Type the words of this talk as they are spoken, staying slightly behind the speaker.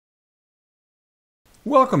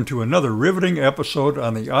Welcome to another riveting episode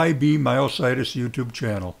on the IB Myositis YouTube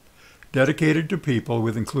channel, dedicated to people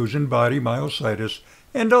with inclusion body myositis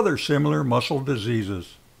and other similar muscle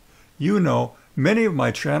diseases. You know, many of my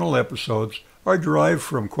channel episodes are derived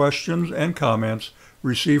from questions and comments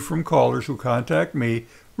received from callers who contact me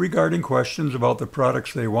regarding questions about the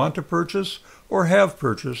products they want to purchase or have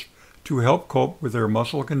purchased to help cope with their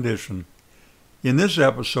muscle condition. In this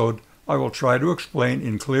episode, I will try to explain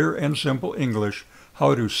in clear and simple English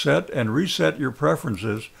how to set and reset your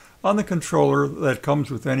preferences on the controller that comes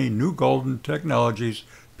with any new Golden Technologies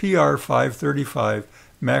PR535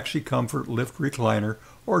 Maxi Comfort Lift Recliner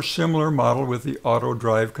or similar model with the auto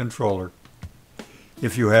drive controller.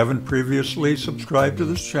 If you haven't previously subscribed to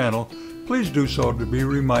this channel, please do so to be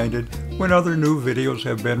reminded when other new videos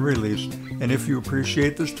have been released, and if you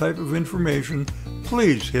appreciate this type of information,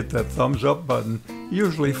 please hit that thumbs up button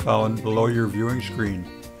usually found below your viewing screen.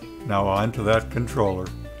 Now on to that controller.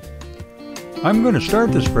 I'm going to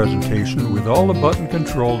start this presentation with all the button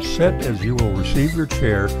controls set as you will receive your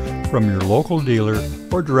chair from your local dealer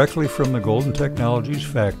or directly from the Golden Technologies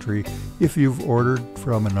factory if you've ordered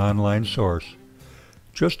from an online source.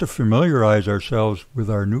 Just to familiarize ourselves with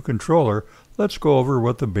our new controller, let's go over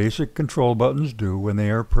what the basic control buttons do when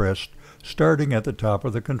they are pressed, starting at the top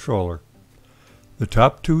of the controller. The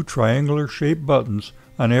top two triangular shaped buttons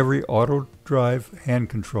on every auto drive hand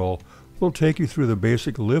control will take you through the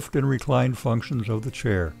basic lift and recline functions of the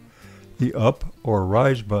chair. The up or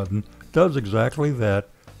rise button does exactly that.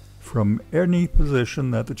 From any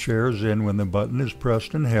position that the chair is in when the button is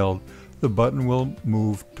pressed and held, the button will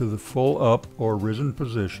move to the full up or risen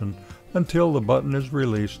position until the button is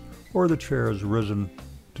released or the chair is risen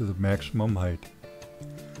to the maximum height.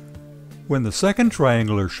 When the second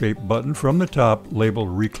triangular shaped button from the top labeled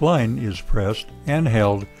Recline is pressed and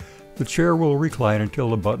held, the chair will recline until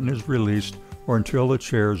the button is released or until the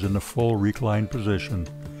chair is in the full recline position.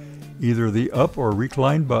 Either the up or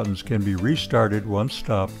recline buttons can be restarted once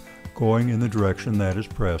stopped, going in the direction that is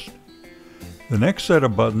pressed. The next set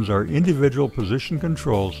of buttons are individual position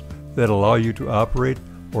controls that allow you to operate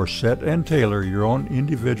or set and tailor your own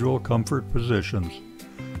individual comfort positions.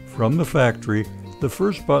 From the factory, the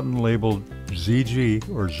first button labeled ZG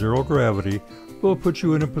or Zero Gravity will put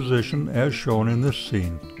you in a position as shown in this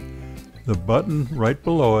scene. The button right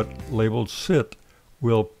below it labeled Sit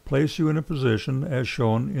will place you in a position as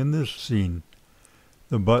shown in this scene.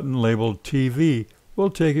 The button labeled TV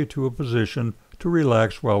will take you to a position to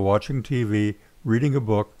relax while watching TV, reading a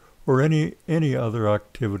book, or any other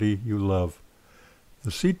activity you love.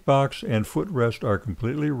 The seat box and footrest are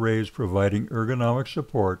completely raised, providing ergonomic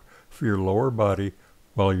support for your lower body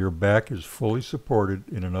while your back is fully supported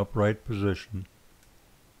in an upright position.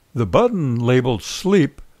 The button labeled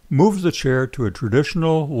Sleep moves the chair to a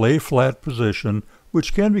traditional lay-flat position,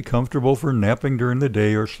 which can be comfortable for napping during the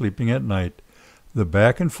day or sleeping at night. The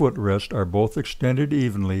back and footrest are both extended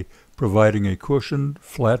evenly, providing a cushioned,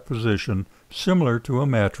 flat position similar to a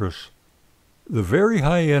mattress. The very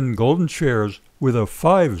high-end Golden chairs with a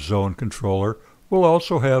 5-zone controller will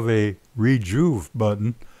also have a Rejuve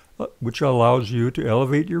button, which allows you to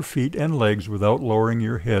elevate your feet and legs without lowering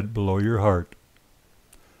your head below your heart.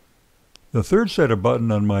 The third set of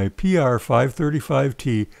buttons on my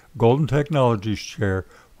PR535T Golden Technologies chair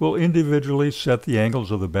will individually set the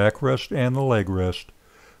angles of the backrest and the leg rest.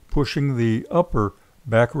 Pushing the upper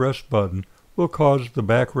backrest button will cause the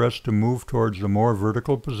backrest to move towards the more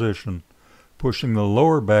vertical position. Pushing the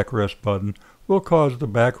lower backrest button will cause the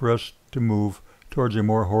backrest to move towards a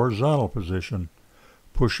more horizontal position.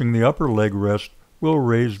 Pushing the upper leg rest will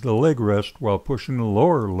raise the leg rest, while pushing the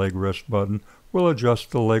lower leg rest button will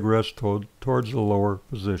adjust the leg rest towards the lower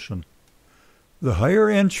position. The higher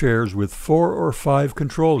end chairs with 4 or 5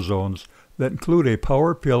 control zones that include a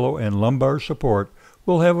power pillow and lumbar support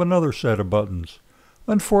will have another set of buttons.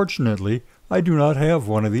 Unfortunately, I do not have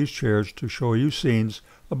one of these chairs to show you scenes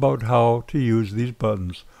about how to use these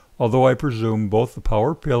buttons, although I presume both the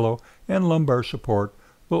power pillow and lumbar support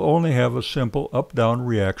will only have a simple up-down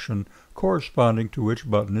reaction corresponding to which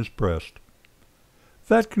button is pressed.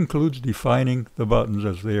 That concludes defining the buttons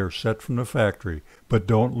as they are set from the factory, but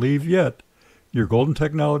don't leave yet. Your Golden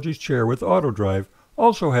Technologies chair with auto drive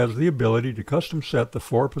also has the ability to custom set the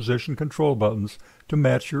 4 position control buttons to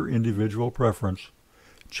match your individual preference.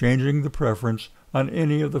 Changing the preference on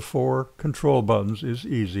any of the 4 control buttons is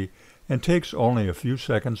easy and takes only a few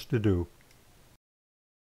seconds to do.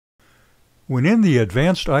 When in the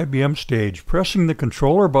advanced IBM stage, pressing the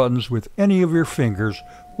controller buttons with any of your fingers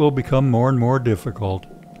will become more and more difficult.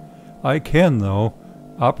 I can, though,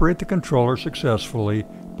 operate the controller successfully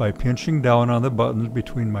by pinching down on the buttons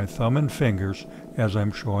between my thumb and fingers as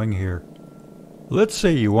I'm showing here. Let's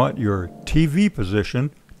say you want your TV position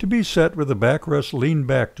to be set with the backrest leaned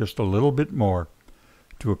back just a little bit more.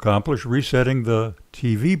 To accomplish resetting the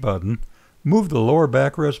TV button, move the lower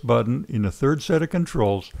backrest button in the third set of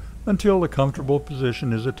controls until the comfortable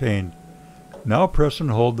position is attained. Now press and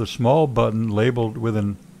hold the small button labeled with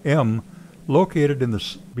an M located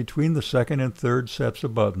between the second and third sets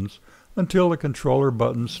of buttons until the controller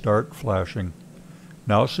buttons start flashing.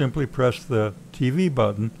 Now simply press the TV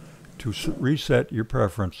button to reset your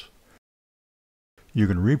preference. You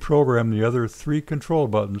can reprogram the other 3 control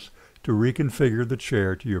buttons to reconfigure the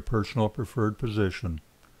chair to your personal preferred position.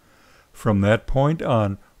 From that point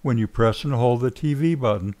on, when you press and hold the TV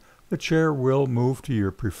button, the chair will move to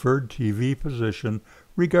your preferred TV position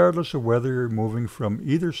regardless of whether you're moving from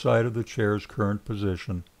either side of the chair's current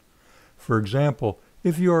position. For example,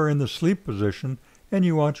 if you are in the sleep position and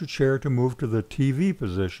you want your chair to move to the TV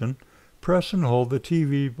position, press and hold the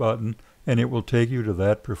TV button and it will take you to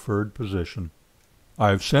that preferred position.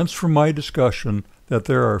 I've sensed from my discussion that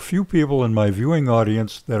there are a few people in my viewing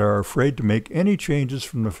audience that are afraid to make any changes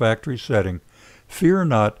from the factory setting. Fear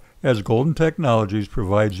not, as Golden Technologies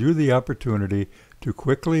provides you the opportunity to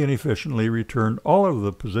quickly and efficiently return all of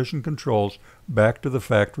the position controls back to the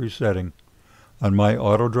factory setting. On my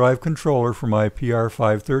auto drive controller for my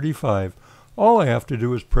PR535, all I have to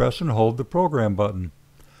do is press and hold the program button.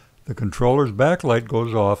 The controller's backlight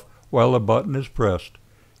goes off while the button is pressed.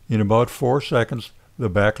 In about 4 seconds, the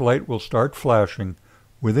backlight will start flashing.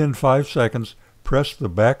 Within 5 seconds, press the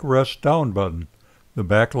backrest down button. The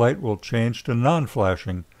backlight will change to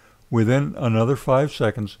non-flashing. Within another 5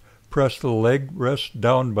 seconds, press the leg rest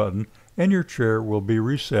down button and your chair will be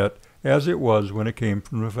reset as it was when it came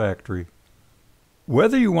from the factory.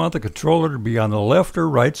 Whether you want the controller to be on the left or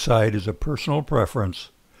right side is a personal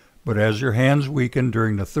preference, but as your hands weaken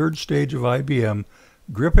during the 3rd stage of IBM,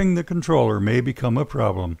 gripping the controller may become a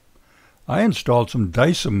problem. I installed some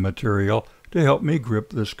Dyson material to help me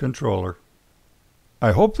grip this controller.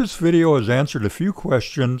 I hope this video has answered a few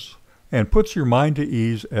questions and puts your mind to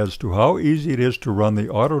ease as to how easy it is to run the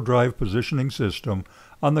auto drive positioning system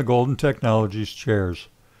on the Golden Technologies chairs.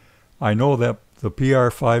 I know that the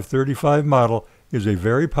PR535 model is a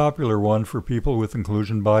very popular one for people with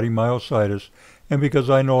inclusion body myositis, and because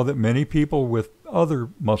I know that many people with other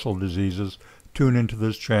muscle diseases tune into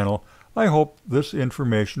this channel, I hope this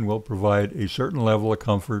information will provide a certain level of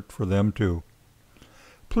comfort for them too.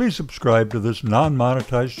 Please subscribe to this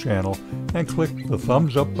non-monetized channel and click the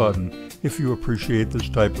thumbs up button if you appreciate this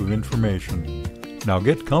type of information. Now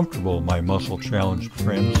get comfortable, my muscle-challenged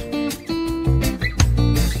friends.